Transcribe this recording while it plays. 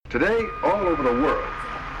Today, all over the world,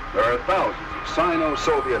 there are thousands of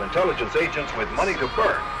Sino-Soviet intelligence agents with money to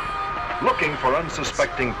burn, looking for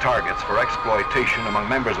unsuspecting targets for exploitation among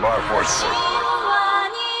members of our forces.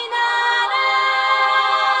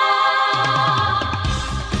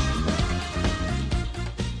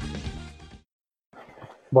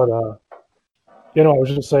 But, I was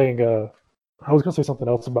just saying, I was going to say something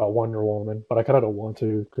else about Wonder Woman, but I kind of don't want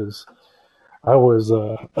to because I was,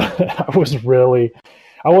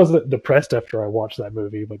 I wasn't depressed after I watched that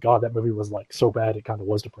movie, but God, that movie was like so bad it kind of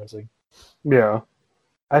was depressing. Yeah,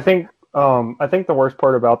 I think the worst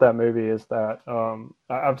part about that movie is that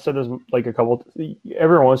I've said this like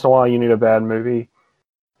every once in a while you need a bad movie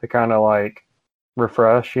to kind of like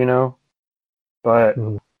refresh, but.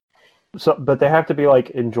 Mm-hmm. But they have to be like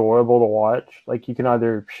enjoyable to watch. Like you can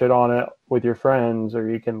either shit on it with your friends, or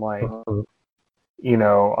you can like,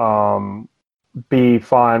 be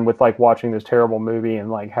fine with like watching this terrible movie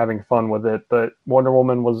and like having fun with it. But Wonder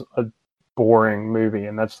Woman was a boring movie,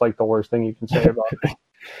 and that's like the worst thing you can say about it.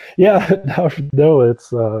 Yeah, no,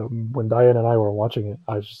 it's when Diane and I were watching it,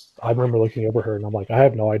 I remember looking over her and I'm like, I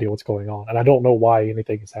have no idea what's going on, and I don't know why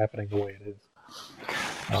anything is happening the way it is.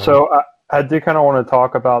 So I do kind of want to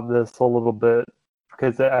talk about this a little bit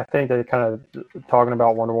because I think that kind of talking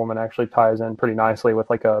about Wonder Woman actually ties in pretty nicely with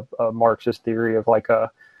like a Marxist theory of like a.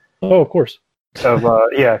 Oh, of course.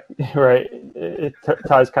 Yeah, right. It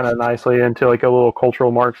ties kind of nicely into like a little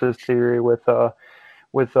cultural Marxist theory with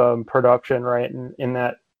production, right? And in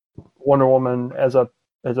that Wonder Woman as a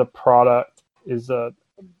product is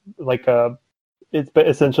it's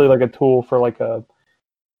essentially like a tool for like a.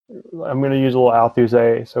 I'm going to use a little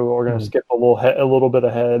Althusser, so we're going to skip a little bit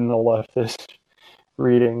ahead in the leftist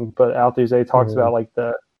reading. But Althusser talks about like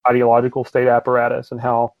the ideological state apparatus and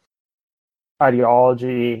how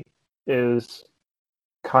ideology is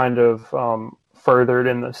kind of furthered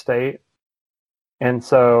in the state, and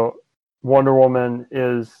so Wonder Woman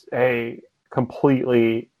is a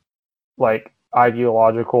completely like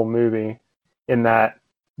ideological movie in that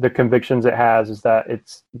the convictions it has is that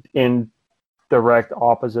it's in direct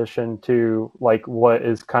opposition to like what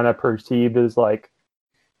is kind of perceived as like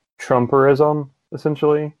Trumperism,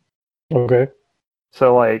 essentially. Okay.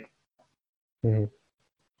 So like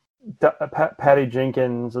Patty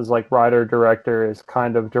Jenkins as like writer director is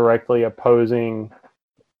kind of directly opposing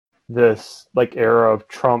this like era of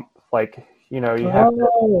Trump. Like, you have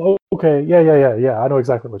okay. Yeah. I know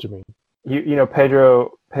exactly what you mean.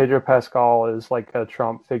 Pedro Pascal is like a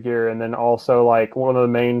Trump figure, and then also like one of the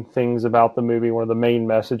main things about the movie, one of the main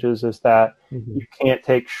messages is that you can't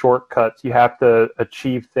take shortcuts. You have to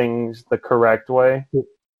achieve things the correct way.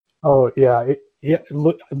 Oh yeah,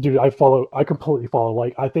 Look, dude, I completely follow.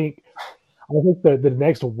 Like I think that the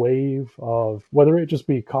next wave of whether it just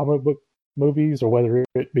be comic book movies or whether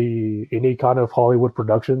it be any kind of Hollywood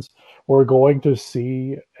productions, we're going to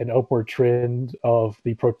see an upward trend of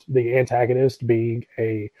the antagonist being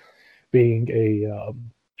a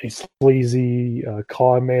sleazy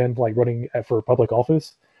con man like running for public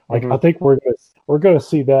office. Like I think we're gonna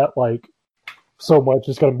see that like so much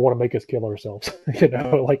it's gonna want to make us kill ourselves.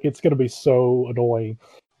 Like it's gonna be so annoying.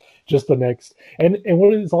 Just the next and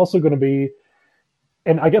what it's also gonna be.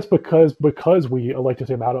 And I guess because we elected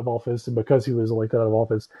him out of office and because he was elected out of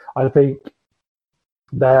office, I think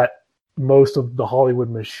that most of the Hollywood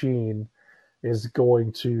machine is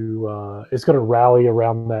going to rally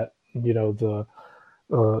around that, the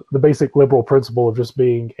basic liberal principle of just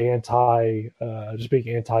being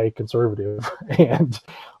anti-conservative, and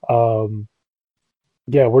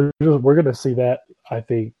we're going to see that, I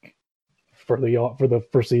think, for the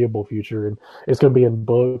foreseeable future, and it's going to be in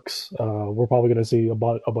books. We're probably going to see a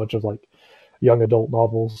bunch of like young adult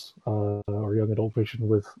novels or young adult fiction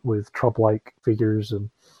with Trump-like figures, and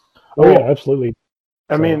yeah, absolutely.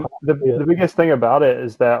 I mean, the biggest thing about it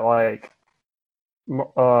is that like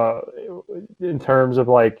in terms of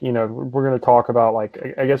like we're going to talk about like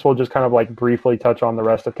I guess we'll just kind of like briefly touch on the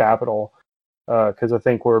rest of Capital because I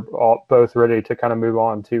think we're all both ready to kind of move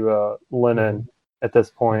on to Lenin at this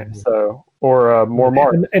point. So or more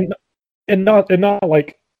Mark and not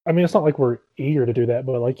like, I mean, it's not like we're eager to do that,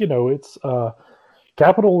 but like it's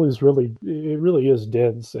Capital is really is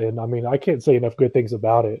dense, and I mean I can't say enough good things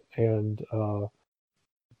about it, and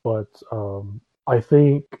but I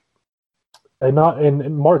think.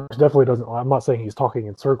 And Marx definitely doesn't. I'm not saying he's talking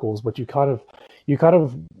in circles, but you kind of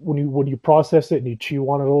when you process it and you chew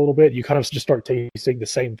on it a little bit, you kind of just start tasting the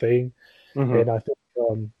same thing. And I think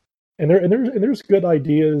there's good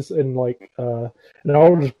ideas, and like I'm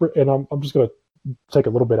just gonna take a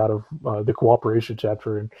little bit out of the cooperation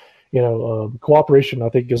chapter, and cooperation I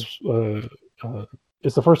think is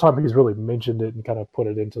it's the first time he's really mentioned it and kind of put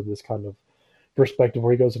it into this kind of perspective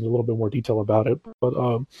where he goes into a little bit more detail about it. But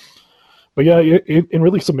yeah, in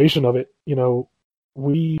really summation of it,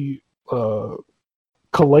 we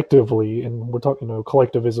collectively, and we're talking,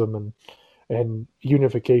 collectivism and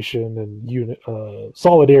unification and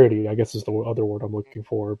solidarity, I guess is the other word I'm looking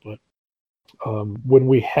for. But when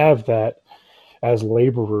we have that as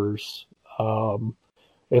laborers,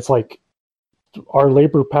 it's like our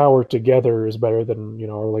labor power together is better than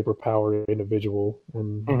our labor power individual,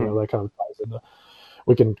 and that kind of ties into.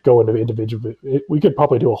 We can go into individual. We could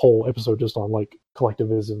probably do a whole episode just on like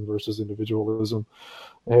collectivism versus individualism,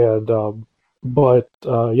 and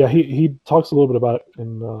yeah, he talks a little bit about it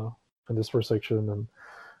in this first section, and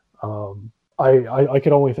I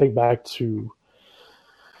can only think back to.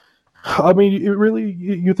 I mean, it really,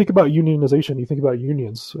 you think about unionization, you think about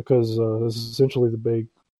unions, because this is essentially the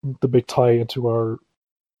big tie into our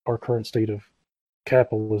current state of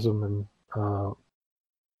capitalism, and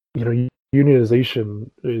unionization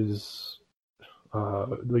is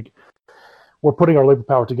like we're putting our labor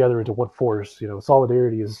power together into one force.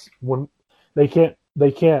 Solidarity is when they can't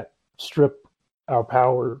strip our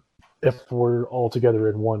power if we're all together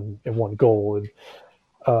in one goal. And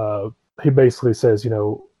he basically says,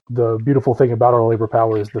 the beautiful thing about our labor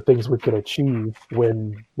power is the things we can achieve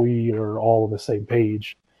when we are all on the same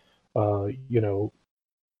page.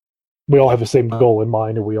 We all have the same goal in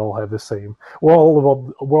mind, and we all have the same. We're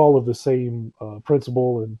all of the same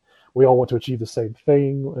principle, and we all want to achieve the same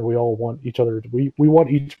thing, and we all want each other. We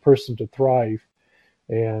want each person to thrive,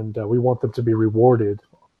 and we want them to be rewarded,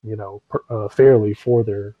 fairly for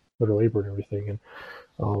their labor and everything.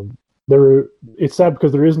 And it's sad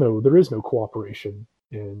because there is no cooperation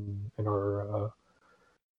in our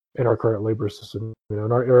current labor system.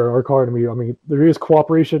 In our economy, I mean, there is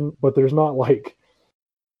cooperation, but there's not like.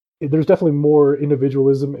 There's definitely more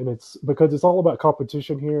individualism, and it's because it's all about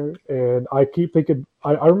competition here. And I keep thinking,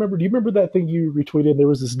 I remember. Do you remember that thing you retweeted? There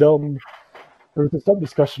was this dumb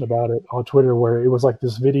discussion about it on Twitter where it was like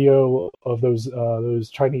this video of those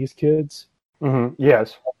Chinese kids. Mm-hmm.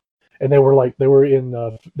 Yes. And they were in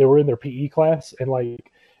their PE class, and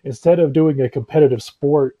like instead of doing a competitive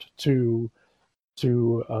sport to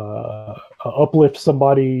uplift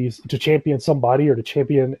somebody, to champion somebody, or to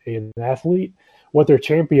champion an athlete. What they're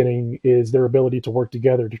championing is their ability to work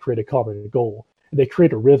together to create a common goal. And they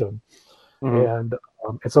create a rhythm, and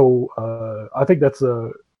so I think that's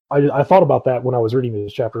I thought about that when I was reading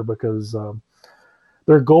this chapter because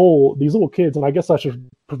their goal, these little kids, and I guess I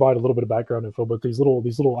should provide a little bit of background info. But these little,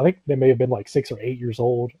 I think they may have been like 6 or 8 years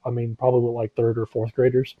old. I mean, probably like 3rd or 4th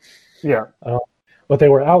graders. Yeah. But they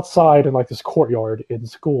were outside in like this courtyard in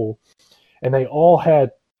school, and they all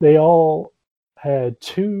had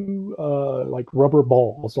 2 like rubber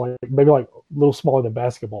balls, like maybe like a little smaller than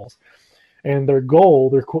basketballs, and their goal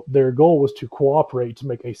was to cooperate to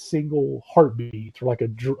make a single heartbeat or like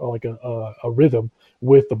a rhythm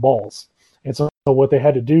with the balls. And so what they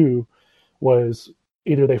had to do was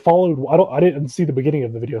either they followed. I didn't see the beginning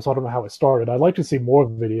of the video, so I don't know how it started. I'd like to see more of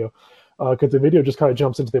the video because the video just kind of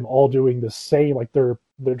jumps into them all doing the same, like they're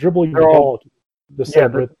dribbling the ball the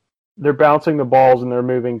same rhythm. They're bouncing the balls and they're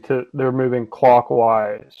moving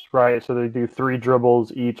clockwise, right? So they do 3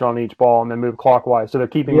 dribbles each on each ball and then move clockwise. So they're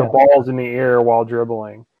keeping the balls in the air while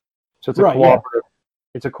dribbling. So it's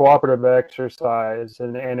it's a cooperative exercise,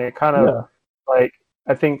 and it kind of like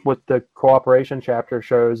I think what the cooperation chapter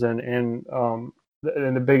shows, and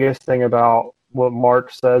the biggest thing about what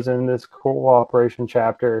Mark says in this cooperation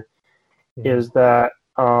chapter is that.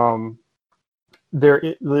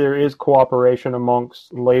 There is cooperation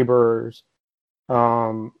amongst laborers,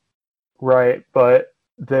 right? But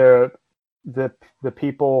the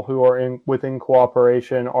people who are within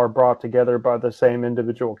cooperation are brought together by the same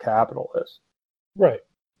individual capitalists. Right.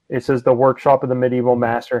 It says the workshop of the medieval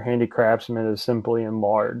master handicraftsman is simply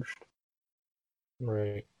enlarged.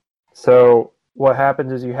 Right. So what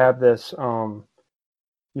happens is you have this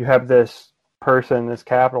person, this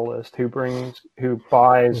capitalist who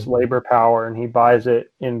buys labor power, and he buys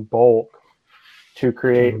it in bulk to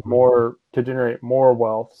create to generate more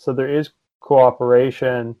wealth. So there is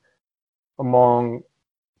cooperation among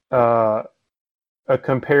a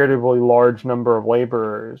comparatively large number of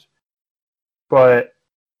laborers, but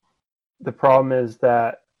the problem is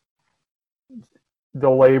that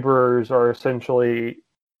the laborers are essentially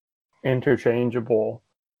interchangeable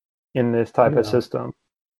in this type of system.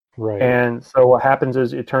 Right. And so what happens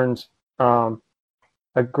is it turns it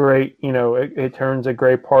turns a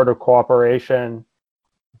great part of cooperation,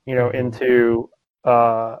 into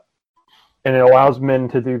and it allows men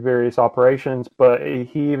to do various operations. But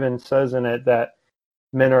he even says in it that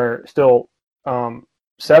men are still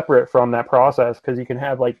separate from that process, because you can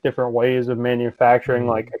have like different ways of manufacturing.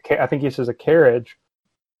 Like I think he says a carriage.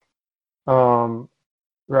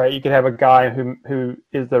 Right, you could have a guy who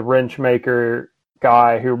is the wrench maker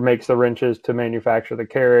guy who makes the wrenches to manufacture the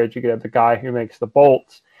carriage. You could have the guy who makes the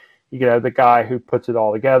bolts. You could have the guy who puts it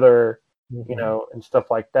all together, you know, and stuff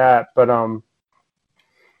like that. But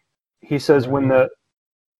he says when the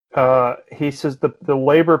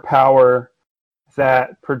labor power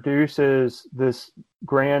that produces this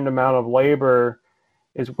grand amount of labor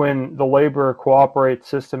is when the laborer cooperates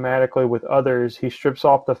systematically with others. He strips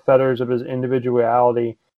off the fetters of his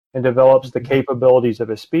individuality and develops the capabilities of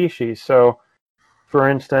a species. So, for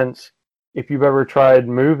instance, if you've ever tried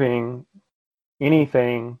moving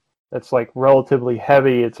anything that's like relatively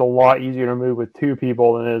heavy, it's a lot easier to move with two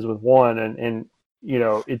people than it is with one. And you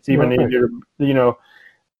know, it's even easier, you know,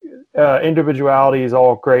 individuality is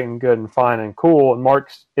all great and good and fine and cool. And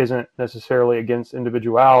Marx isn't necessarily against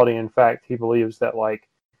individuality. In fact, he believes that like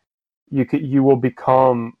you will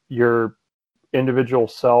become your individual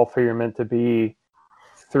self who you're meant to be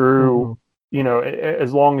through, you know,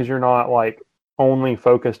 as long as you're not like only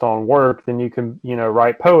focused on work, then you can, you know,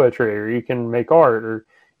 write poetry or you can make art, or,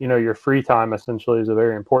 you know, your free time essentially is a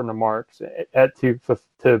very important to Marx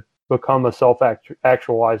to become a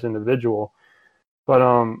self-actualized individual.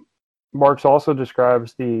 But Marx also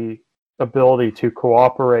describes the ability to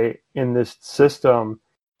cooperate in this system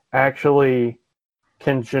actually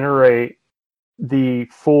can generate the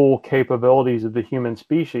full capabilities of the human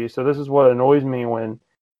species. So this is what annoys me when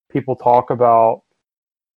people talk about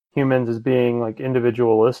humans as being like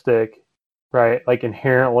individualistic, right? Like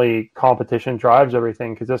inherently competition drives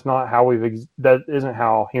everything, because that's not how that isn't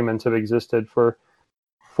how humans have existed for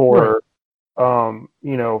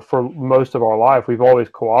you know, for most of our life. We've always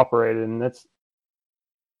cooperated, and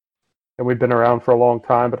we've been around for a long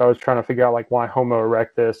time. But I was trying to figure out like why Homo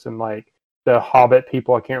erectus and like the Hobbit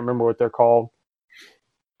people, I can't remember what they're called,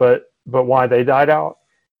 but why they died out.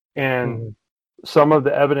 And some of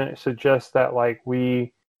the evidence suggests that like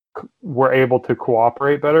we were able to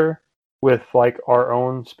cooperate better with like our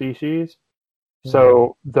own species.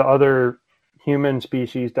 So the other human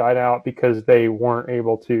species died out because they weren't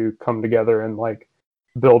able to come together and like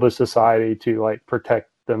build a society to like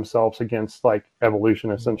protect themselves against like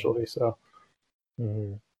evolution essentially. So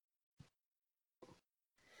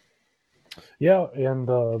yeah, and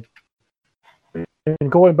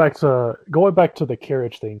going back to the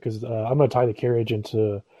carriage thing, because I'm going to tie the carriage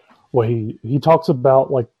into what he talks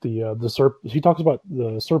about, like he talks about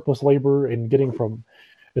the surplus labor and getting from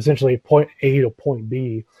essentially point A to point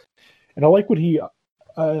B. And I like what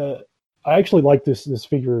I actually like this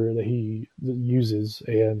figure that he uses,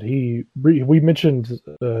 and we mentioned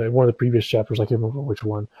in one of the previous chapters, I can't remember which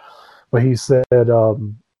one, but he said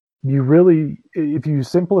you really, if you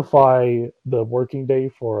simplify the working day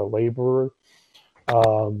for a laborer,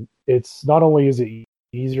 it's not only is it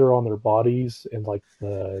easier on their bodies and like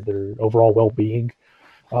their overall well-being,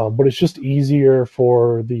 but it's just easier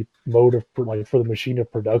for the mode of for the machine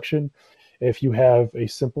of production. If you have a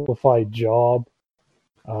simplified job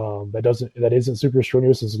that isn't super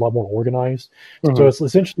strenuous, is a lot more organized. So it's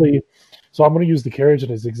essentially, so I'm going to use the carriage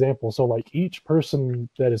as an example. So like each person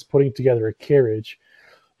that is putting together a carriage,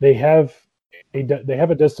 they have a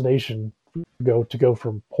destination to go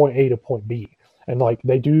from point A to point B, and like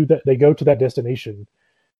they do that, they go to that destination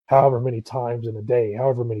however many times in a day,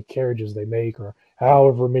 however many carriages they make, or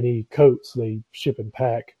however many coats they ship and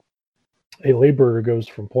pack. A laborer goes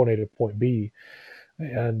from point A to point B.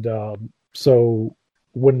 And so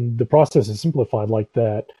when the process is simplified like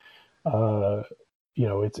that, you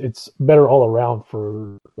know, it's better all around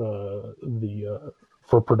for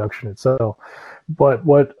for production itself. But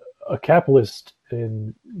what a capitalist,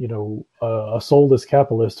 and you know, a soulless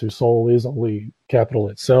capitalist whose soul is only capital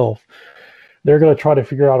itself, they're going to try to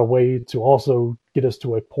figure out a way to also get us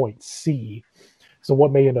to a point C. So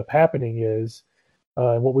what may end up happening is,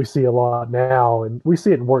 and what we see a lot now, and we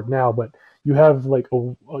see it in work now, but you have like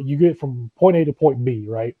you get from point A to point B,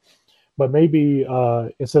 right? But maybe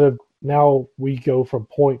instead of now we go from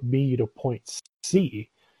point B to point C,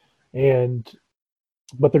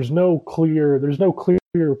 but there's no clear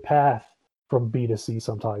path from B to C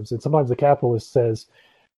sometimes. And sometimes the capitalist says,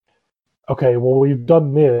 okay, well, we've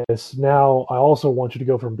done this. Now I also want you to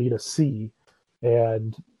go from B to C.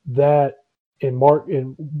 And that what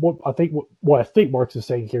I think Marx is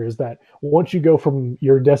saying here is that once you go from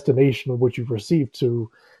your destination of what you've received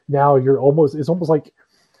to now it's almost like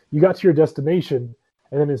you got to your destination,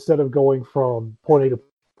 and then instead of going from point A to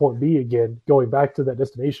point B again, going back to that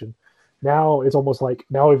destination, now it's almost like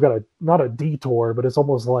now we've got not a detour, but it's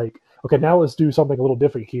almost like, okay, now let's do something a little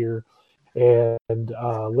different here, and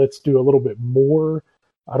let's do a little bit more.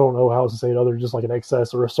 I don't know how to say it other than just like an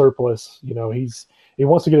excess or a surplus. He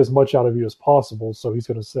wants to get as much out of you as possible, so he's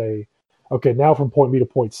going to say, okay, now from point B to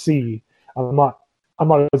point C, I'm not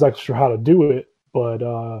exactly sure how to do it, but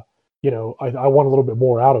I want a little bit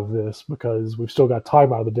more out of this because we've still got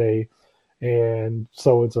time out of the day, and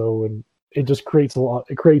so, and it just creates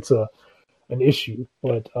an issue.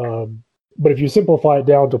 But if you simplify it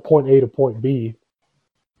down to point A to point B,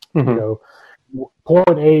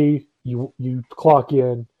 point A, you clock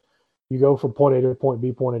in, you go from point A to point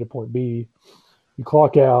B, point A to point B, you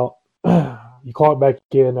clock out, you clock back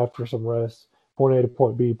in after some rest, point A to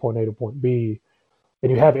point B, point A to point B,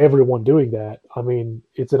 and you have everyone doing that. I mean,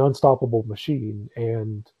 it's an unstoppable machine,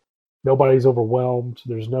 and nobody's overwhelmed.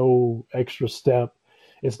 There's no extra step.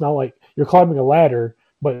 It's not like you're climbing a ladder,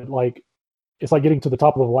 but like it's like getting to the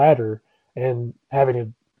top of the ladder and having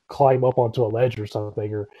to climb up onto a ledge or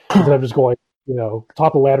something, or instead of just going, top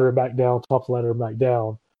of the ladder and back down, top of the ladder and back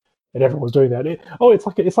down, and everyone's doing that.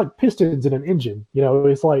 It's like pistons in an engine.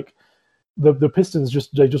 It's like the pistons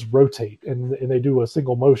just rotate and they do a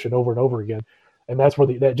single motion over and over again, and that's where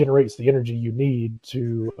that generates the energy you need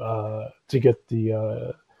to get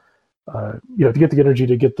the to get the energy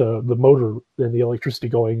to get the motor and the electricity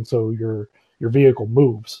going, so your vehicle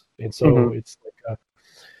moves. And so it's like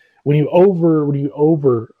when you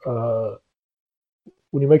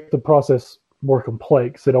make the process more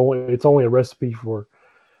complex, it's only a recipe for,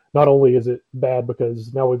 not only is it bad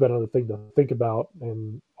because now we've got another thing to think about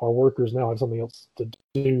and our workers now have something else to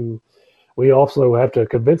do, we also have to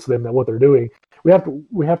convince them that what they're doing, we have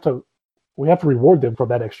to reward them for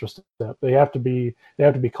that extra step. They have to be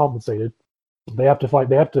compensated. They have to fight.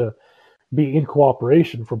 They have to be in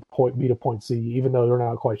cooperation from point B to point C, even though they're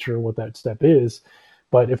not quite sure what that step is.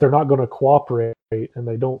 But if they're not going to cooperate and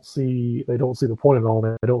they don't see the point at all,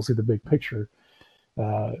 and they don't see the big picture,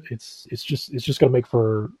 it's just going to make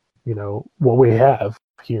for what we have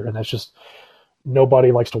here, and that's just,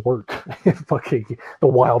 nobody likes to work in fucking the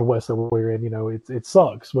Wild West that we're in. It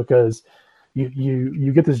sucks because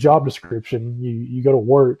you get this job description, you go to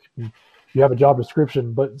work, you have a job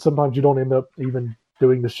description, but sometimes you don't end up even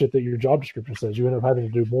doing the shit that your job description says. You end up having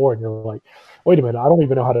to do more, and you're like, wait a minute, I don't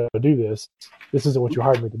even know how to do this. This isn't what you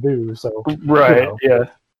hired me to do. So right, yeah.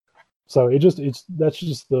 So that's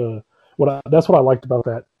what I liked about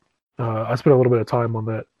that. I spent a little bit of time on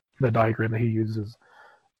that diagram that he uses,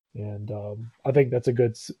 and I think that's a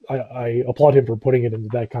good. I applaud him for putting it into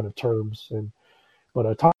that kind of terms.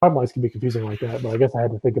 But timelines can be confusing like that. But I guess I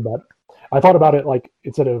had to think about it. I thought about it like,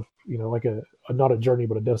 instead of like a not a journey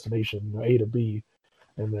but a destination, A to B,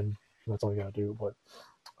 and then that's all you gotta do. But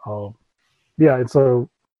yeah, and so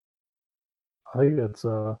I think that's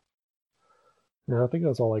I think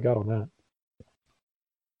that's all I got on that.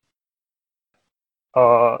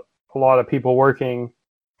 A lot of people working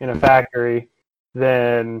in a factory,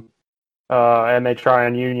 then and they try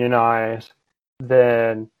and unionize,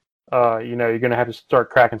 then you're going to have to start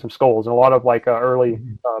cracking some skulls. And a lot of early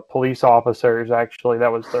police officers, actually, that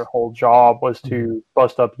was their whole job, was to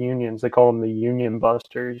bust up unions. They call them the union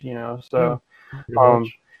busters, So,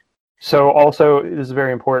 so also, it is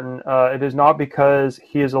very important. It is not because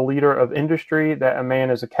he is a leader of industry that a man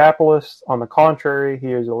is a capitalist. On the contrary,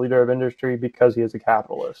 he is a leader of industry because he is a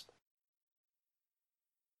capitalist.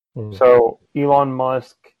 So Elon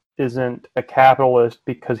Musk isn't a capitalist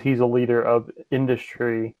because he's a leader of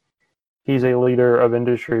industry. He's a leader of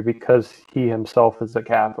industry because he himself is a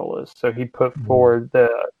capitalist. So he put forward the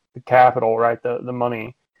capital, right, the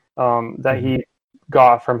money that he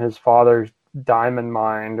got from his father's diamond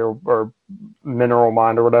mine or mineral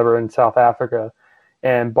mine or whatever in South Africa,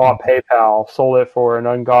 and bought PayPal, sold it for an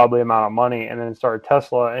ungodly amount of money, and then started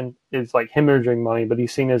Tesla. And it's like hemorrhaging money, but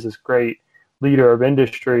he's seen as this great leader of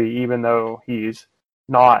industry, even though he's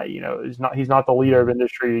not, he's not the leader of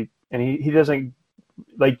industry, and he doesn't,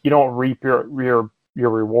 you don't reap your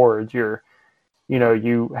rewards.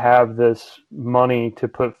 You have this money to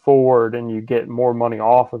put forward, and you get more money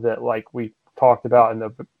off of it, like we talked about in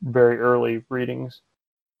the very early readings,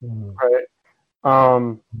 right?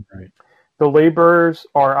 Right. The laborers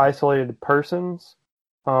are isolated persons.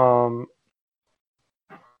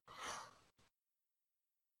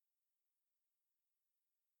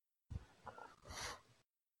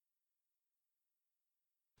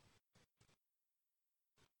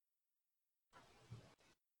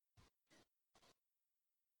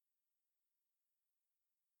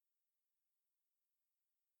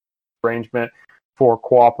 Arrangement for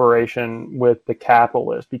cooperation with the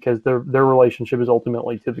capitalist, because their relationship is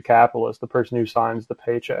ultimately to the capitalist, the person who signs the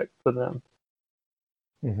paycheck for them.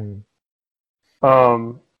 Mm-hmm.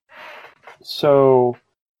 So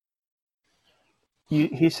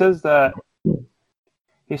he says that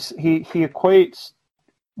he equates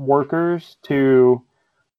workers to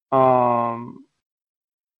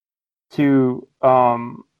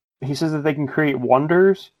he says that they can create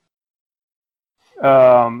wonders.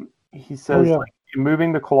 He says, like,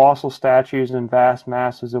 moving the colossal statues and vast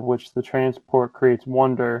masses of which the transport creates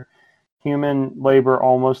wonder, human labor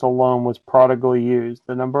almost alone was prodigally used.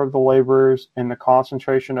 The number of the laborers and the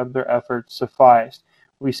concentration of their efforts sufficed.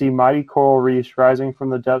 We see mighty coral reefs rising from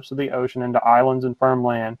the depths of the ocean into islands and firm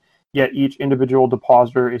land, yet each individual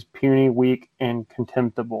depositor is puny, weak, and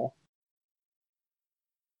contemptible.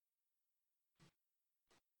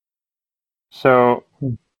 So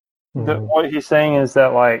what he's saying is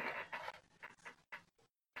that, like,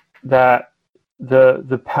 that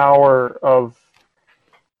the power of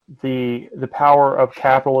the power of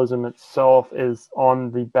capitalism itself is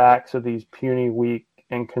on the backs of these puny, weak,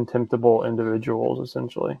 and contemptible individuals,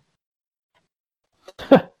 essentially.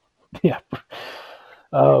 Yeah.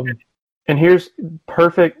 And here's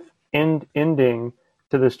perfect ending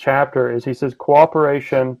to this chapter is he says,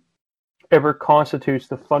 cooperation ever constitutes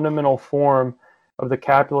the fundamental form of the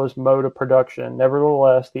capitalist mode of production.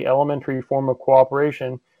 Nevertheless, the elementary form of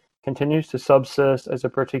cooperation continues to subsist as a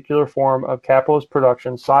particular form of capitalist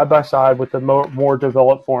production, side by side with the more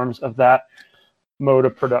developed forms of that mode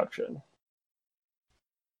of production.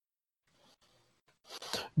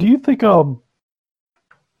 Do you think and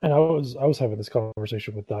I was having this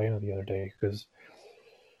conversation with Diana the other day, because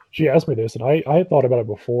she asked me this, and I had thought about it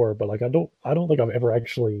before, but like I don't think I've ever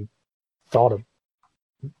actually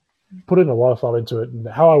put in a lot of thought into it and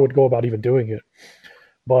how I would go about even doing it.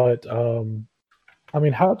 But I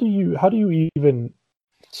mean, how do you even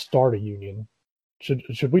start a union?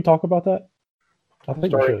 Should we talk about that? I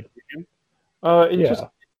think we should. It's just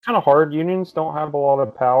kind of hard. Unions don't have a lot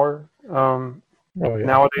of power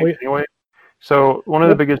nowadays, anyway. So one of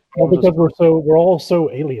the biggest problems because we're all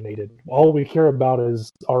so alienated. All we care about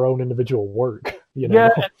is our own individual work. You know?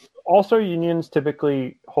 Yeah. Also, unions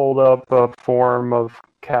typically hold up a form of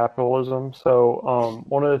capitalism. So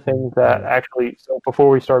one of the things that actually, so before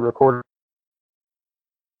we started recording,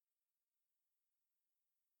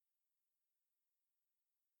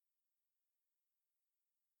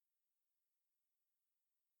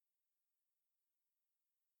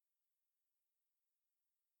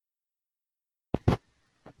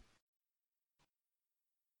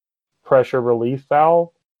 pressure relief valve.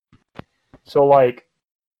 So, like,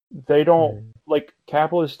 they don't, like,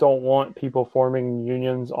 capitalists don't want people forming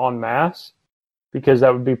unions en masse, because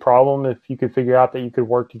that would be a problem if you could figure out that you could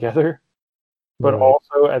work together. But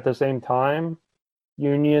also, at the same time,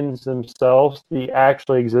 unions themselves, the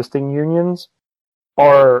actually existing unions,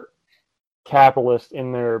 are capitalist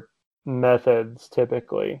in their methods,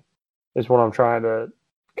 typically, is what I'm trying to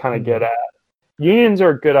kind of get at. Unions are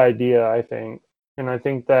a good idea, I think. And I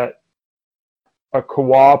think that a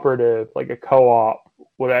cooperative, like a co-op,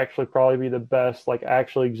 would actually probably be the best, like,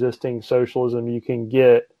 actually existing socialism you can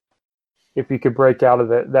get if you could break out of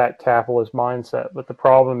that capitalist mindset. But the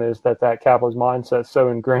problem is that capitalist mindset is so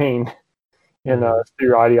ingrained in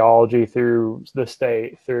through ideology, through the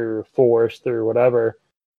state, through force, through whatever,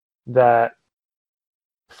 that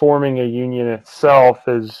forming a union itself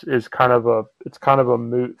is kind of a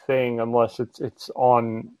moot thing unless it's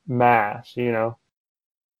en masse, you know.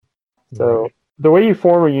 So the way you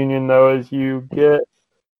form a union, though, is you get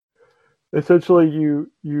essentially you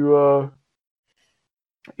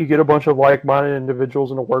get a bunch of like-minded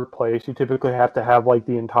individuals in a workplace. You typically have to have, like,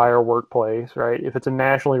 the entire workplace, right? If it's a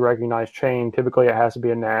nationally recognized chain, typically it has to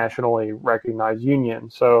be a nationally recognized union.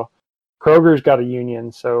 So Kroger's got a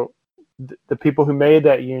union. So the people who made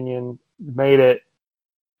that union made it,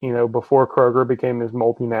 you know, before Kroger became this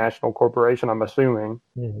multinational corporation, I'm assuming.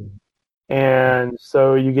 And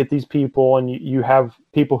so you get these people, and you have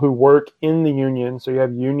people who work in the union. So you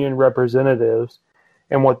have union representatives,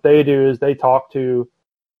 and what they do is they talk to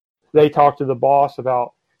the boss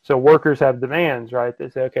about, so workers have demands, right? They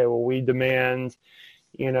say, okay, well, we demand,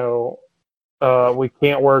 you know, we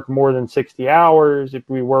can't work more than 60 hours. If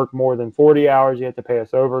we work more than 40 hours, you have to pay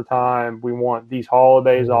us overtime. We want these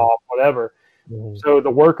holidays off, whatever. So the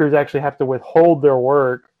workers actually have to withhold their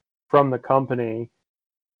work from the company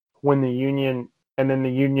when the union, and then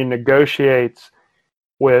the union negotiates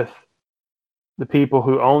with the people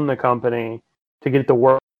who own the company to get the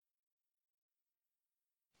work.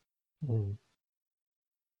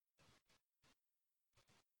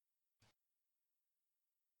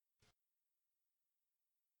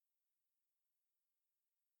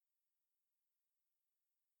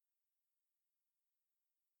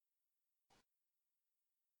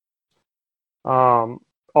 all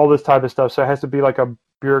this type of stuff. So it has to be like a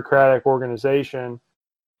bureaucratic organization.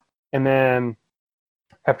 And then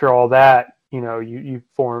after all that, you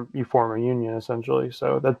form a union essentially.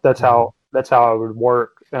 So that's how it would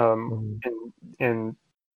work in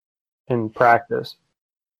practice.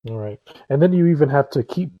 All right. And then you even have to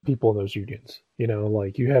keep people in those unions.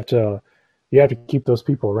 Like you have to keep those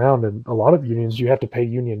people around, and a lot of unions you have to pay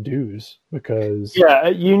union dues because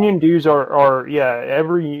union dues are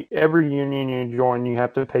every union you join you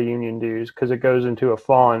have to pay union dues because it goes into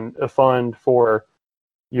a fund for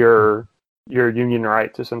your union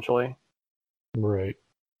rights essentially. Right.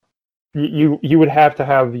 You would have to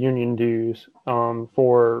have union dues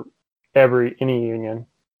for any union.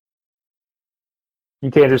 You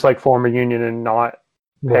can't just like form a union and not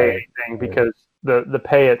pay anything because the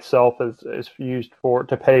pay itself is used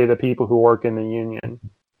to pay the people who work in the union.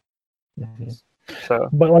 Mm-hmm. So,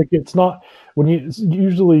 but like it's not it's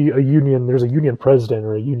usually a union. There's a union president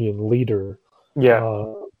or a union leader.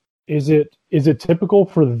 Yeah. Is it typical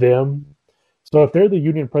for them? So if they're the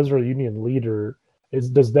union president or union leader,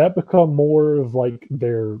 does that become more of like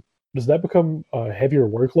does that become a heavier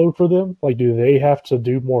workload for them? Like, do they have to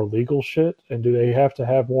do more legal shit, and do they have to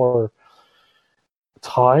have more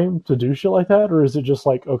time to do shit like that, or is it just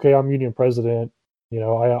like, okay, I'm union president,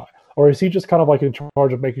 or is he just kind of like in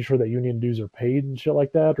charge of making sure that union dues are paid and shit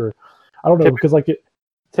like that, or I don't know, because like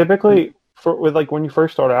typically when you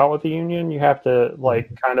first start out with the union, you have to like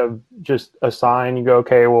kind of just assign. You go,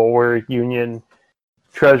 okay, well, we're union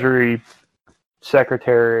treasury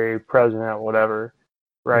secretary, president, whatever,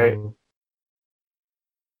 right? Mm-hmm.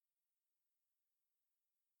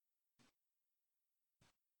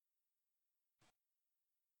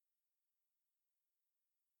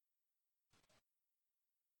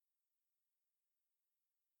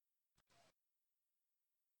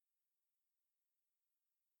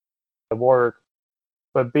 Work,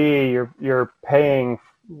 but B, you're paying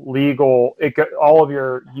legal. All of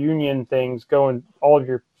your union things all of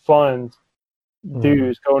your funds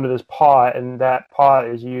dues go into this pot, and that pot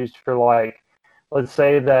is used for like, let's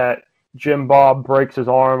say that Jim Bob breaks his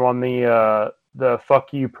arm on the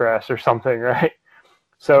fuck you press or something, right?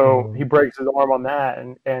 So he breaks his arm on that,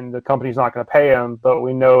 and the company's not going to pay him, but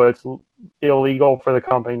we know it's illegal for the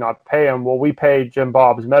company not to pay him. Well, we pay Jim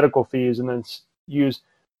Bob's medical fees and then use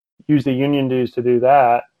the union dues to do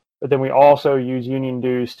that, but then we also use union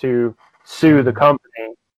dues to sue the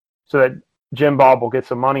company so that Jim Bob will get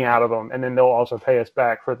some money out of them, and then they'll also pay us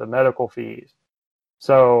back for the medical fees.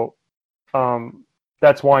 So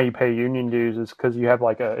that's why you pay union dues, is because you have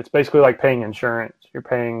it's basically like paying insurance. You're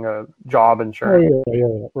paying job insurance. Oh,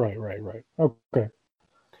 yeah. Right. Okay.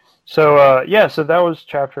 So so that was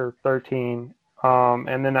chapter 13,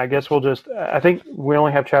 and then I guess I think we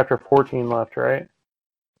only have chapter 14 left, right?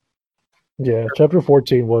 Yeah, chapter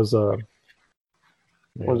 14 was a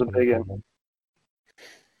big one.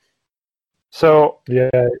 So yeah,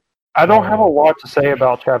 I don't have a lot to say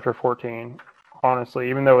about chapter 14, honestly,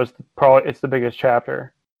 even though it's the biggest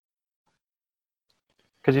chapter,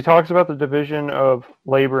 because he talks about the division of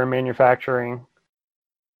labor and manufacturing.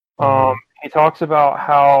 He talks about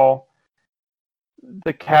how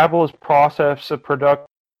the capitalist process of production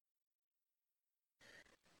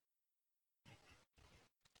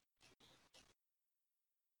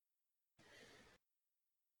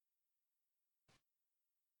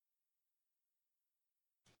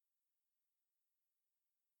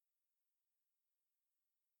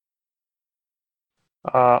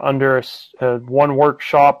under one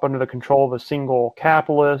workshop under the control of a single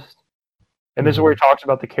capitalist. And this is where he talks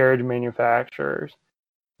about the carriage manufacturers.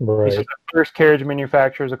 Right. He says the first carriage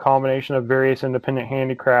manufacturer is a combination of various independent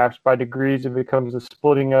handicrafts. By degrees, it becomes the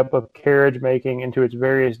splitting up of carriage making into its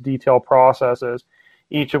various detailed processes,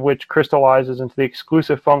 each of which crystallizes into the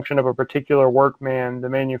exclusive function of a particular workman, the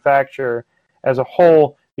manufacturer, as a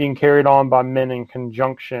whole being carried on by men in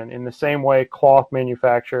conjunction. In the same way, cloth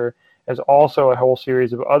manufacture, as also a whole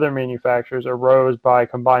series of other manufacturers, arose by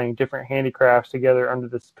combining different handicrafts together under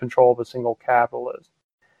the control of a single capitalist.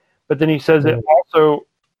 But then he says it also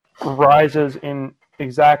rises in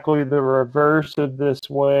exactly the reverse of this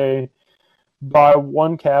way by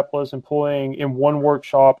one capitalist employing in one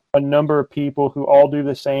workshop a number of people who all do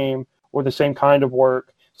the same or the same kind of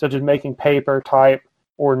work, such as making paper, type,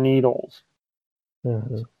 or needles.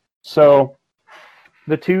 So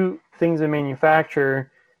the two things in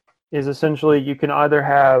manufacture is essentially you can either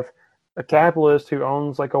have a capitalist who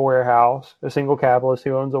owns like a warehouse, a single capitalist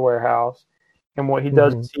who owns a warehouse, and what he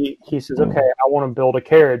does is he says, okay, I want to build a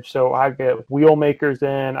carriage, so I get wheel makers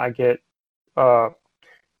in, I get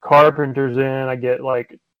carpenters in, I get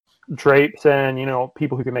like drapes and,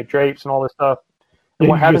 people who can make drapes and all this stuff. And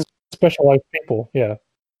Yeah, what happens? Specialized people, yeah.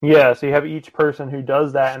 Yeah, so you have each person who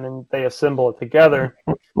does that, and then they assemble it together.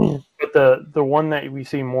 But the one that we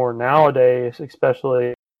see more nowadays,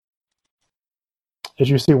 especially, is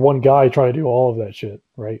you see one guy trying to do all of that shit,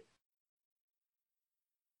 right?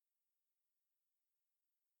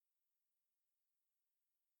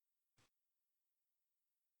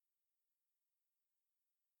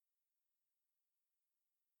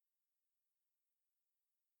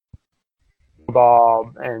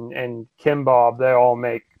 Bob and Kim Bob, they all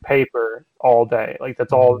make paper all day. Like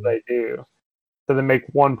that's all they do. So they make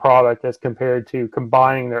one product as compared to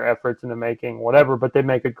combining their efforts into making whatever, but they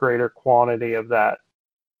make a greater quantity of that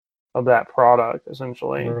product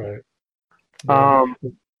essentially. Right.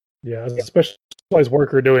 Yeah. As a specialized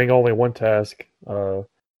worker doing only one task, one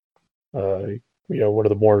of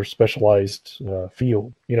the more specialized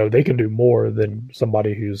field, they can do more than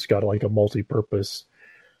somebody who's got like a multi-purpose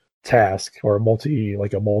task or a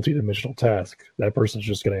multi-dimensional task. That person's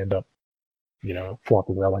just going to end up,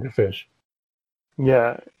 flopping around like a fish.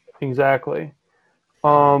 Yeah, exactly.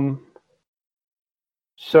 So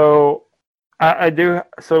I do.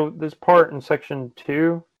 So this part in section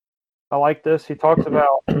 2, I like this. He talks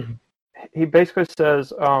about. He basically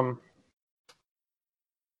says,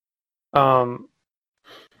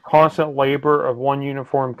 constant labor of one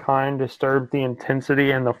uniform kind disturbs the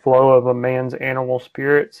intensity and the flow of a man's animal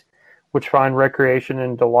spirits, which find recreation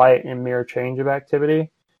and delight in mere change of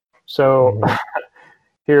activity. So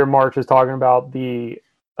here Marx is talking about the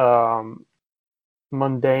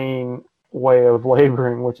mundane way of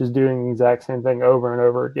laboring, which is doing the exact same thing over and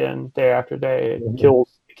over again, day after day. It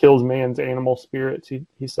kills man's animal spirits,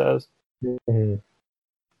 he says. Mm-hmm.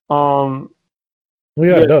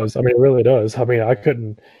 It does. I mean, it really does. I mean, I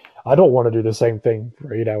don't want to do the same thing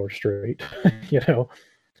for 8 hours straight, Yeah,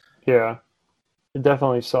 it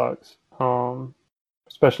definitely sucks.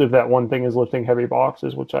 Especially if that one thing is lifting heavy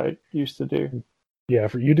boxes, which I used to do. Yeah,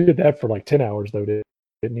 you did that for like 10 hours, though, didn't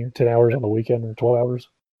you? 10 hours on the weekend or 12 hours?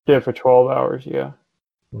 Yeah, for 12 hours, yeah.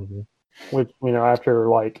 Mm-hmm. Which, after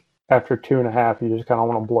 2.5, you just kind of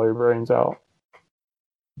want to blow your brains out.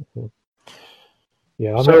 Mm-hmm.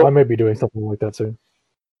 Yeah, I may be doing something like that soon.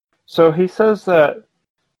 So he says that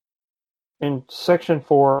in section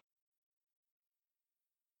 4,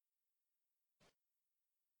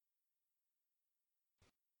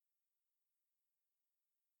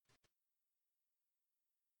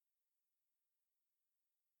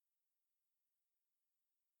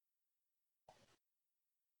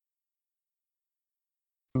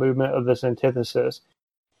 movement of this antithesis.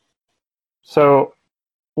 So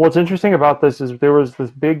what's interesting about this is there was this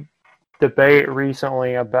big debate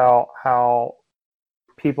recently about how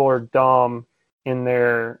people are dumb in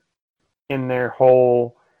their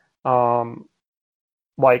whole they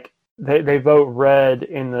vote red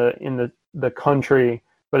in the country,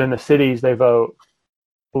 but in the cities they vote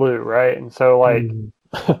blue, right? And so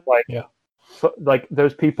yeah. So,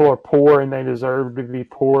 those people are poor and they deserve to be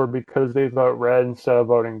poor because they vote red instead of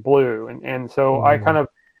voting blue. And so I kind of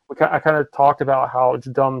talked about how it's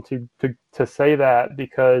dumb to say that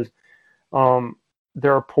because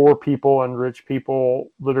there are poor people and rich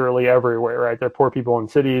people literally everywhere, right? There are poor people in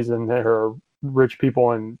cities and there are rich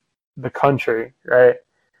people in the country, right?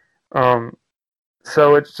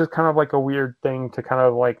 So it's just kind of like a weird thing to kind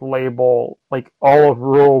of like label like all of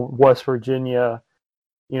rural West Virginia,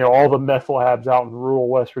 all the meth labs out in rural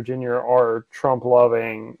West Virginia are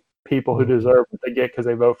Trump-loving people who deserve what they get because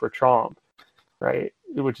they vote for Trump, right?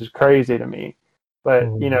 Which is crazy to me. But,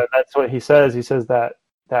 that's what he says. He says that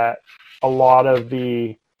a lot of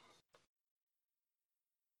the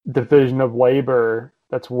division of labor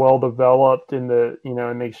that's well developed in the, in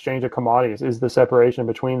the exchange of commodities is the separation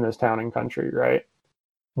between this town and country, right?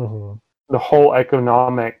 Mm-hmm. The whole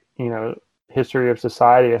economic, history of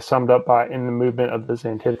society is summed up in the movement of this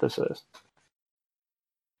antithesis.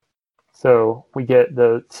 So we get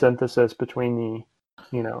the synthesis between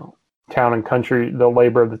the, town and country, the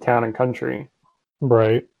labor of the town and country.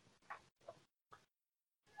 Right.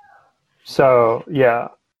 So, yeah.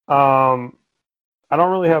 I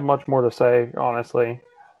don't really have much more to say, honestly.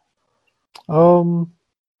 I'm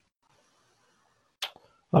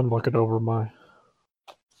looking over my...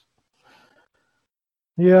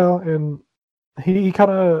 Yeah, and he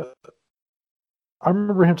kind of... I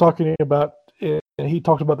remember him talking about it, and he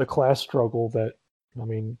talked about the class struggle that,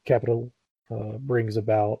 capital brings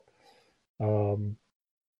about. Can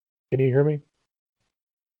you hear me?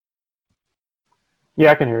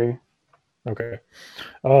 Yeah, I can hear you. Okay.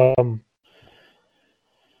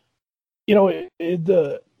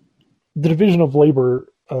 The division of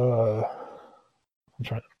labor I'm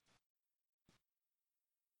trying to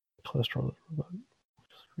cholesterol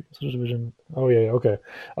division. Oh yeah, okay.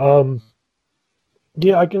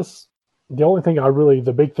 Yeah, I guess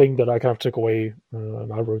the big thing that I kind of took away,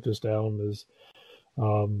 and I wrote this down, is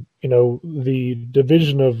the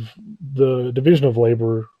division of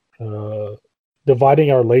labor,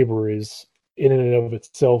 dividing our labor is in and of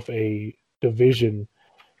itself a division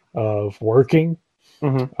of working.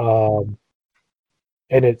 Mm-hmm.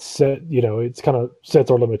 And it's kind of sets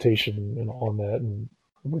our limitation on that, and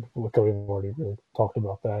we've already really talked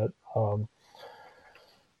about that.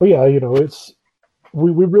 But yeah, it's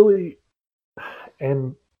we really,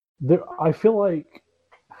 and there, I feel like,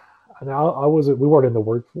 and we weren't in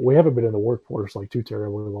the we haven't been in the workforce like too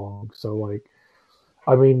terribly long. So like,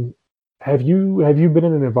 I mean, have you been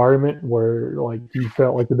in an environment where like you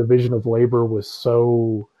felt like the division of labor was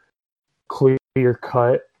so clear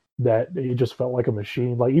cut that it just felt like a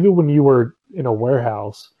machine? Like even when you were in a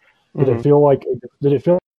warehouse, did it feel like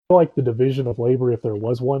the division of labor, if there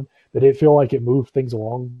was one, did it feel like it moved things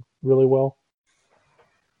along really well?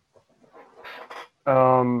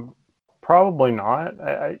 Probably not.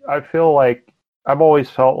 I feel like I've always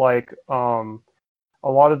felt like a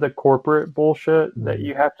lot of the corporate bullshit that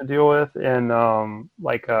you have to deal with in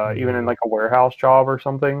even in like a warehouse job or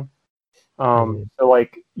something. So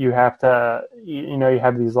like you have to, you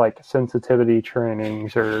have these like sensitivity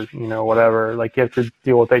trainings or, whatever, like you have to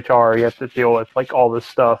deal with HR, you have to deal with like all this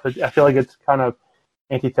stuff. I feel like it's kind of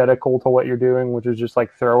antithetical to what you're doing, which is just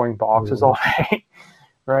like throwing boxes all day,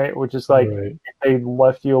 right? Which is like, if they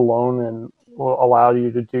left you alone and allowed you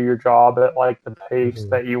to do your job at like the pace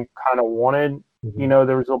that you kind of wanted,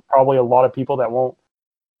 there was probably a lot of people that won't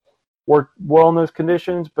work well in those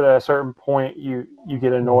conditions, but at a certain point you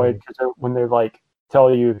get annoyed because when they like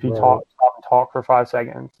tell you, if you stop and talk for 5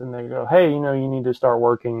 seconds, and they go, hey, you need to start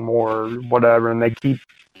working more, whatever, and they keep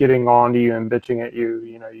getting on to you and bitching at you,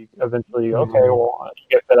 you eventually okay, well, you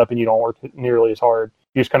get fed up and you don't work nearly as hard.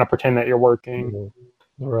 You just kind of pretend that you're working.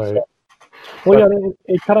 Right. So, well, yeah,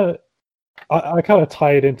 it kind of, I kind of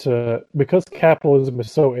tie it into, because capitalism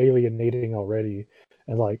is so alienating already,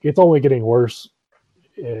 and like it's only getting worse.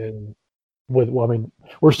 And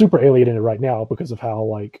we're super alienated right now because of how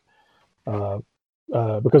like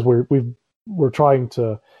because we're trying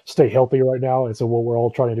to stay healthy right now, and so what we're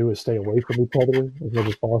all trying to do is stay away from each other as much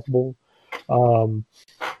as possible.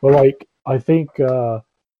 But like I think, and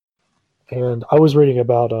I was reading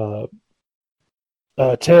about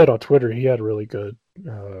Ted on Twitter. He had a really good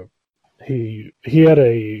he had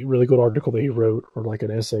a really good article that he wrote, or like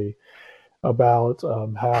an essay about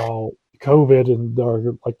how COVID and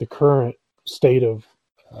the current state of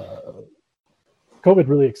COVID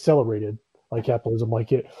really accelerated like capitalism.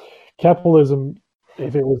 Capitalism,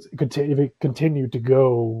 if it continued to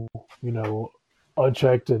go,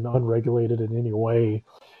 unchecked and unregulated in any way,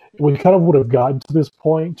 we kind of would have gotten to this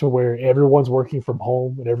point to where everyone's working from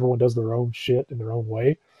home and everyone does their own shit in their own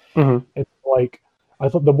way. And like,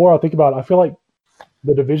 the more I think about it, I feel like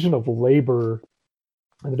the division of labor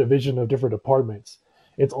and the division of different departments,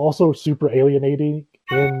 it's also super alienating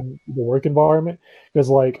in the work environment. Because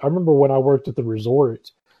like, I remember when I worked at the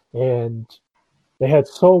resort, and they had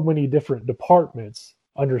so many different departments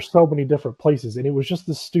under so many different places, and it was just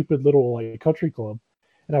this stupid little like country club.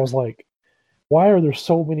 And I was like, why are there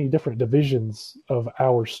so many different divisions of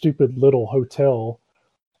our stupid little hotel,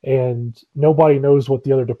 and nobody knows what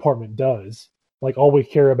the other department does? Like, all we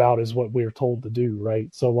care about is what we're told to do,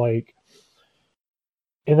 right? So like,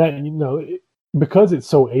 and that, because it's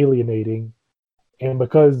so alienating, and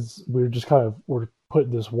because we're put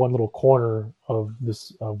in this one little corner of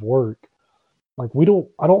this of work, like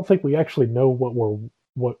I don't think we actually know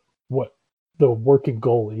what the working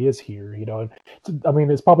goal is here, and I mean,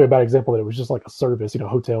 it's probably a bad example that it was just like a service,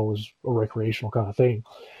 hotel is a recreational kind of thing.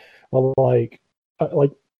 But like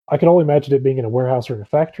I can only imagine it being in a warehouse or in a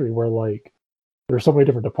factory where like there's so many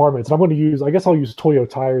different departments. And I'll use Toyo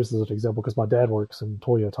Tires as an example because my dad works in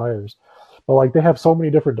Toyo Tires. But like, they have so many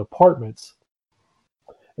different departments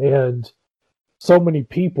and so many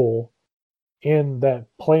people in that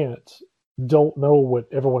plant don't know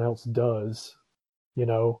what everyone else does,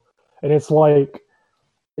 and it's like,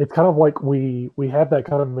 it's kind of like we have that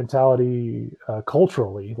kind of mentality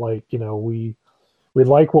culturally, like, we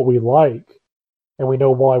like what we like and we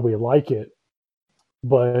know why we like it,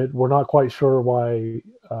 but we're not quite sure why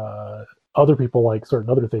other people like certain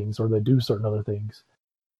other things, or they do certain other things.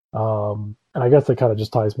 And I guess that kind of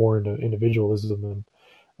just ties more into individualism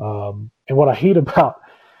and what I hate about,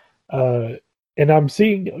 and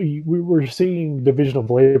we're seeing division of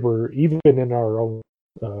labor even in our own,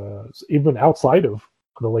 even outside of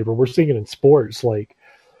the labor. We're seeing it in sports. Like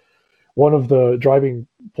one of the driving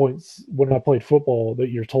points when I played football that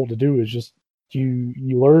you're told to do is just you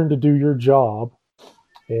learn to do your job,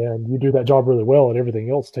 and you do that job really well, and everything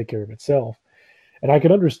else take care of itself. And I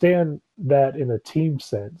can understand that in a team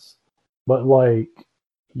sense, but like,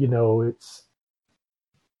 you know, it's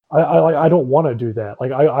I don't want to do that.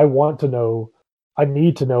 Like I want to know, I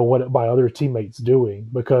need to know what my other teammates doing,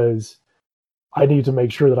 because I need to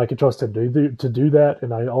make sure that I can trust him to do that,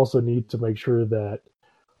 and I also need to make sure that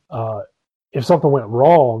if something went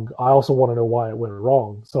wrong, I also want to know why it went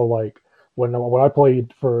wrong. So like when I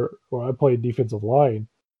played defensive line,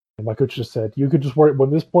 and my coach just said, you could just worry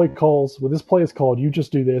when this play is called, you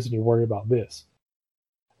just do this and you worry about this.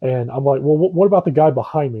 And I'm like, well, what about the guy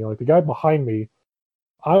behind me? Like the guy behind me,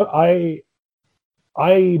 I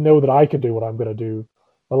know that I can do what I'm going to do,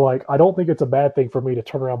 but like I don't think it's a bad thing for me to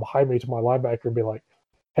turn around behind me to my linebacker and be like,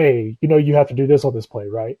 hey, you know, you have to do this on this play,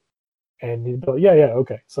 right? And he'd be like, yeah,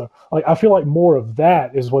 okay. So like I feel like more of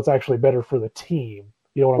that is what's actually better for the team.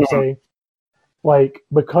 You know what I'm saying? Like,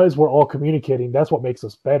 because we're all communicating, that's what makes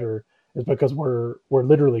us better, is because we're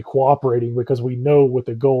literally cooperating, because we know what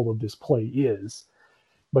the goal of this play is.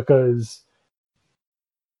 Because,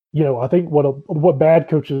 you know, I think what bad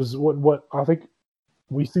coaches, what I think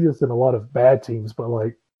we see this in a lot of bad teams, but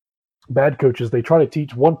like bad coaches, they try to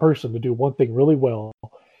teach one person to do one thing really well,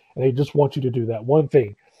 and they just want you to do that one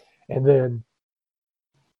thing. And then,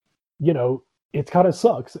 you know, it kind of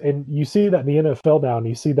sucks. And you see that in the NFL now, and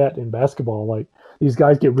you see that in basketball. Like these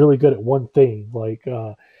guys get really good at one thing. Like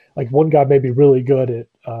one guy may be really good at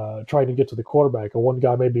trying to get to the quarterback, or one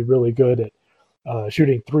guy may be really good at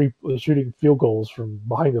shooting field goals from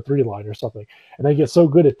behind the 3 line or something. And they get so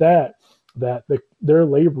good at that their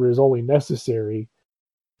labor is only necessary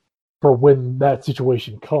for when that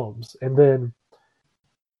situation comes. And then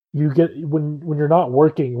you get when you're not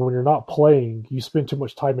working, when you're not playing, you spend too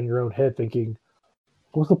much time in your own head thinking,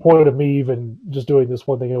 what's the point of me even just doing this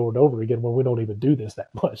one thing over and over again when we don't even do this that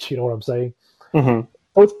much? You know what I'm saying? Mm-hmm.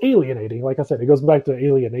 So it's alienating. Like I said, it goes back to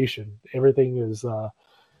alienation. Everything is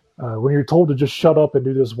when you're told to just shut up and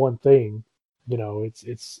do this one thing, you know,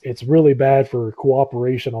 it's really bad for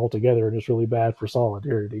cooperation altogether, and it's really bad for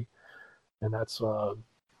solidarity. And that's you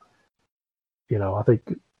know, I think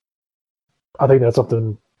that's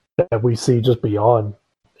something that we see just beyond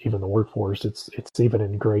even the workforce. It's even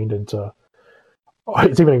ingrained into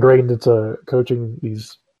coaching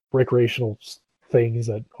these recreational things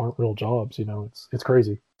that aren't real jobs. You know, it's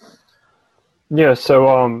crazy. Yeah.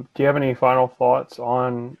 So, do you have any final thoughts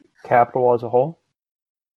on Capital as a whole?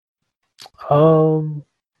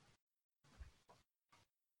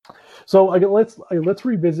 So let's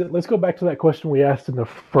revisit. Let's go back to that question we asked in the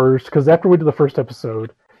first, because after we did the first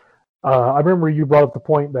episode, I remember you brought up the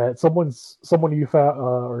point that someone you found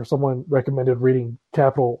or someone recommended reading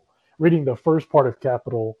the first part of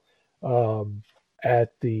Capital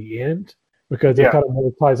at the end, because it kind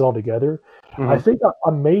of ties all together. Mm-hmm. I think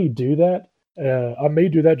I may do that. I may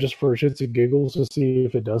do that just for shits and giggles to see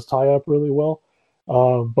if it does tie up really well.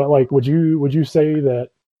 But like, would you say that?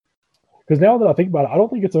 Because now that I think about it, I don't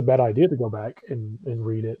think it's a bad idea to go back and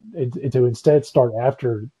read it, and to instead start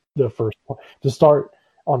after the first part, to start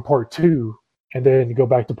on part 2 and then go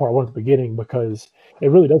back to part 1 at the beginning, because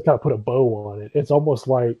it really does kind of put a bow on it. It's almost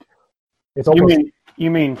like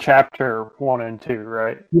you mean chapter 1 and 2,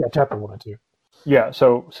 right? Yeah, chapter 1 and 2. Yeah,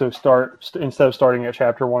 so start instead of starting at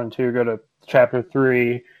chapter 1 and 2, go to chapter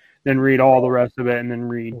 3, then read all the rest of it, and then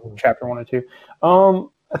read chapter 1 and 2.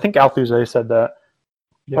 I think Althusser said that.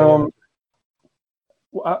 Yeah.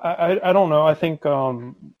 I don't know. I think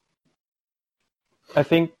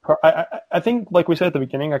like we said at the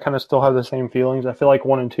beginning, I kind of still have the same feelings. I feel like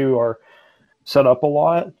 1 and 2 are set up a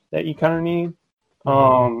lot that you kind of need.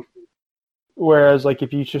 Mm-hmm. Whereas like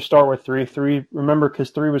if you just start with 3, remember, because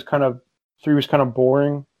 3 was kind of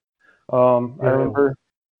boring. I remember.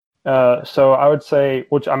 So I would say,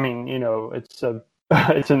 which I mean, you know, it's a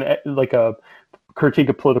critique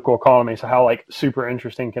of political economy. So how like super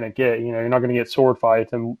interesting can it get? You know, you're not going to get sword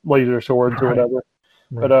fights and laser swords or whatever.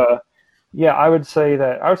 Right. But yeah, I would say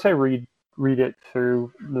read it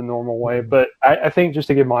through the normal way. But I think, just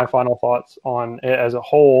to give my final thoughts on it as a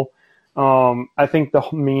whole, I think the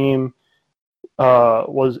meme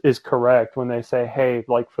is correct when they say, hey,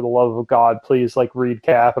 like, for the love of God, please, like, read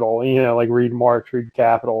Capital, you know, like read Marx, read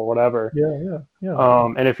Capital, or whatever.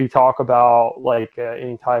 Yeah. And if you talk about like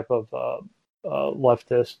any type of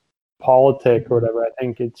leftist politic or whatever, I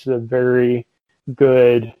think it's a really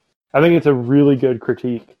good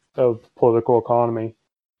critique of political economy.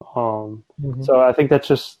 So I think that's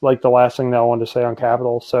just like the last thing that I wanted to say on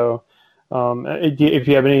Capital. So If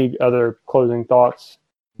you have any other closing thoughts,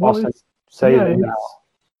 Austin, say them now.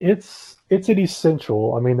 It's an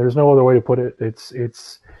essential. I mean, there's no other way to put it.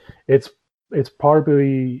 It's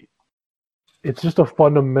probably, it's just a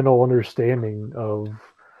fundamental understanding of,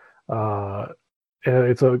 and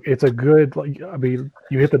it's a good, like, I mean,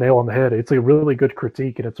 you hit the nail on the head. It's a really good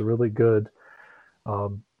critique, and it's a really good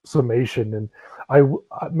summation. And I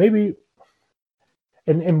maybe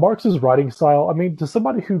in Marx's writing style, I mean, to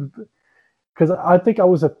somebody who, because I think I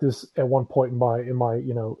was at this at one point in my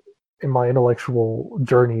intellectual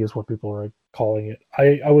journey, is what people are calling it.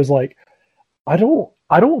 I was like, I don't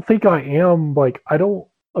think I am, like, I don't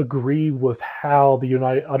agree with how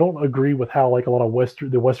I don't agree with how, like, a lot of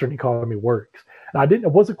the Western economy works. And I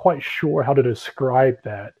wasn't quite sure how to describe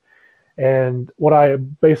that. And what I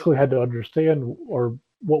basically had to understand, or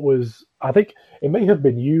what was, I think it may have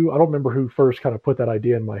been you, I don't remember who first kind of put that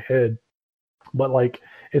idea in my head, but, like,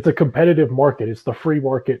 it's a competitive market. It's the free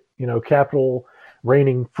market, capital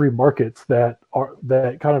reigning free markets that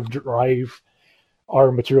kind of drive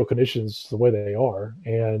our material conditions the way they are.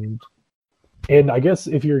 And I guess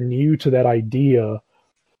if you're new to that idea,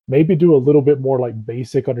 maybe do a little bit more, like,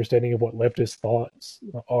 basic understanding of what leftist thoughts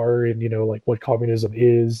are, and like what communism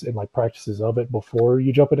is, and, like, practices of it before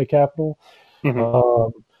you jump into capital.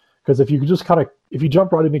 Because if you just if you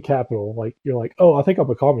jump right into capital, like, you're like, oh, I think I'm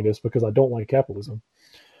a communist because I don't like capitalism.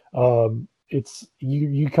 It's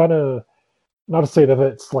you kind of, not to say that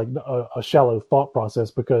it's like a shallow thought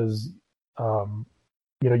process, because I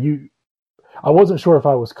wasn't sure if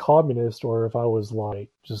I was communist or if I was, like,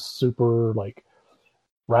 just super, like,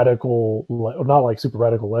 radical, not like super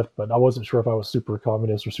radical left, but I wasn't sure if I was super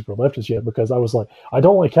communist or super leftist yet, because I was like, I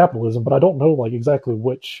don't like capitalism, but I don't know, like, exactly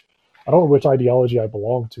I don't know which ideology I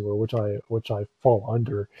belong to, or which I fall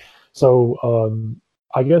under. So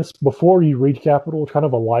I guess before you read Capital, kind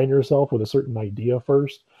of align yourself with a certain idea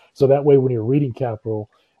first, so that way when you're reading Capital,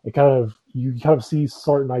 you kind of see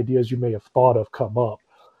certain ideas you may have thought of come up,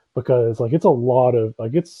 because, like, it's a lot of,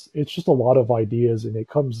 like, it's just a lot of ideas, and it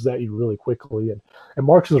comes at you really quickly. And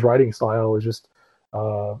Marx's writing style is just,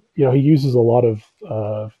 he uses a lot of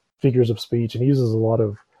figures of speech, and he uses a lot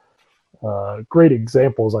of great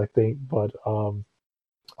examples, I think. But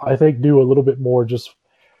I think do a little bit more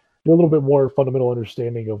fundamental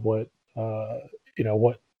understanding of what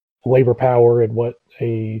what labor power and what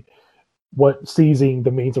seizing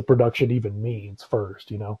the means of production even means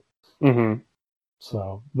first.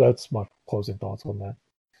 So that's my closing thoughts on that.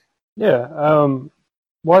 Yeah.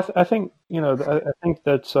 Well, I think I think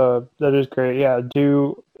that is great. Yeah.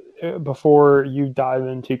 Before you dive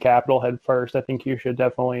into Capital head first, I think you should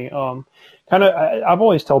definitely I've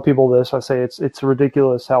always tell people this. I say it's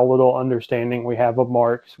ridiculous how little understanding we have of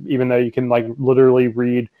Marx, even though you can, like, literally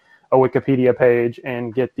read a Wikipedia page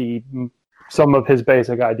and get some of his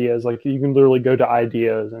basic ideas. Like, you can literally go to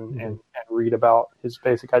ideas and read about his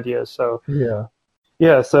basic ideas. So yeah.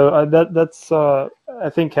 So that's I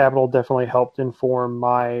think Capital definitely helped inform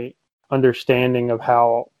my understanding of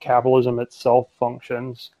how capitalism itself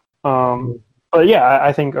functions. But yeah,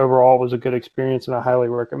 I think overall it was a good experience, and I highly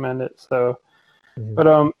recommend it. So,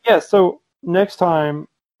 but yeah. So next time,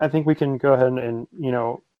 I think we can go ahead and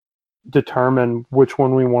determine which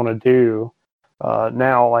one we want to do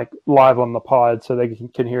now, like, live on the pod, so they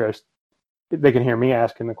can hear us. They can hear me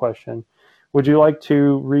asking the question. Would you like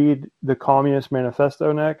to read the Communist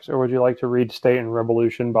Manifesto next, or would you like to read State and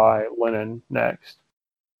Revolution by Lenin next?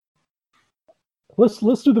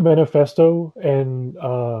 Let's do the manifesto, and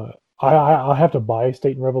I have to buy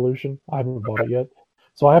State and Revolution. I haven't bought it yet,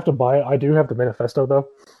 so I have to buy it. I do have the manifesto though.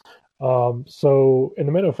 So in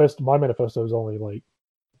the manifesto, my manifesto is only, like,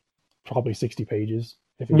 probably 60 pages.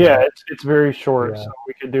 It's very short, so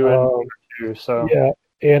we could do it in 2. So yeah,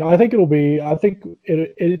 and I think it'll be a good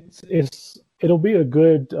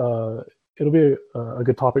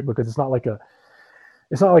topic, because it's not like a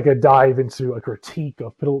dive into a critique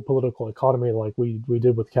of political economy like we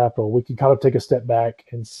did with Capital. We can kind of take a step back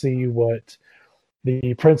and see what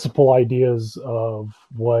the principal ideas of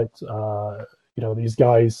what these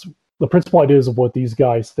guys, the principal ideas of what these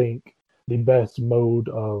guys think the best mode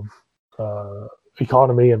of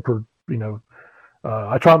economy and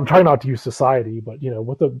I'm trying not to use society, but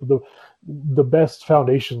what the best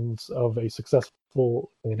foundations of a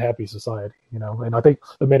successful and happy society, and I think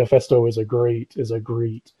the manifesto is a great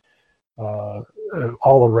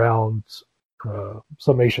all around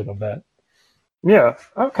summation of that. Yeah.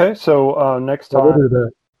 Okay. So next time, we'll do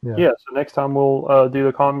that. Yeah. So next time we'll do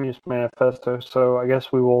the Communist Manifesto. So I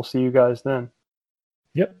guess we will see you guys then.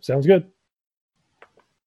 Yep. Sounds good.